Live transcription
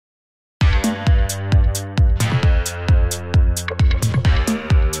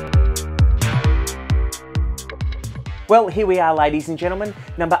Well, here we are, ladies and gentlemen,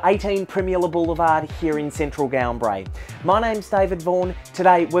 number 18 Primula Boulevard here in central Gowanbrae. My name's David Vaughan.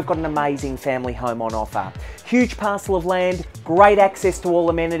 Today we've got an amazing family home on offer. Huge parcel of land, great access to all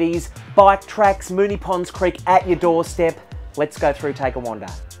amenities, bike tracks, Moonee Ponds Creek at your doorstep. Let's go through, take a wander.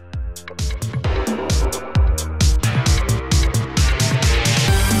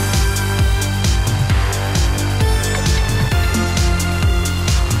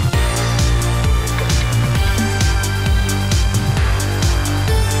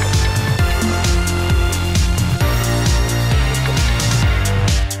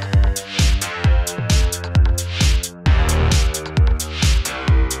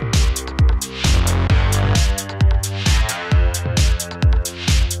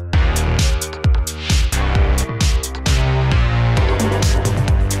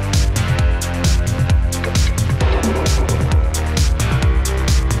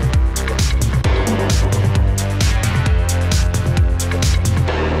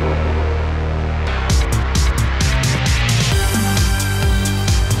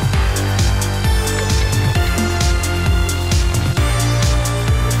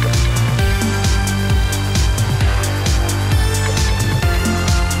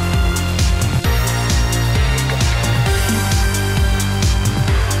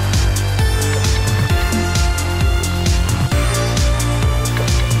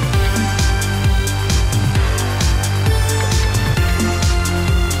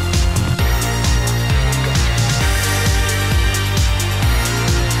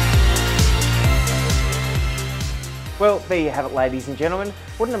 Well, there you have it, ladies and gentlemen.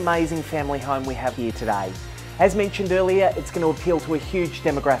 What an amazing family home we have here today. As mentioned earlier, it's going to appeal to a huge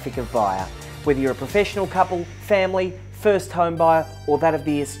demographic of buyer. Whether you're a professional couple, family, first home buyer, or that of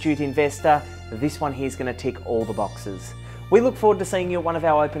the astute investor, this one here is going to tick all the boxes. We look forward to seeing you at one of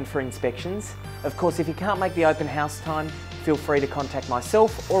our open for inspections. Of course, if you can't make the open house time, feel free to contact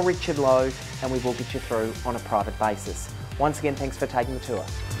myself or Richard Lowe and we will get you through on a private basis. Once again, thanks for taking the tour.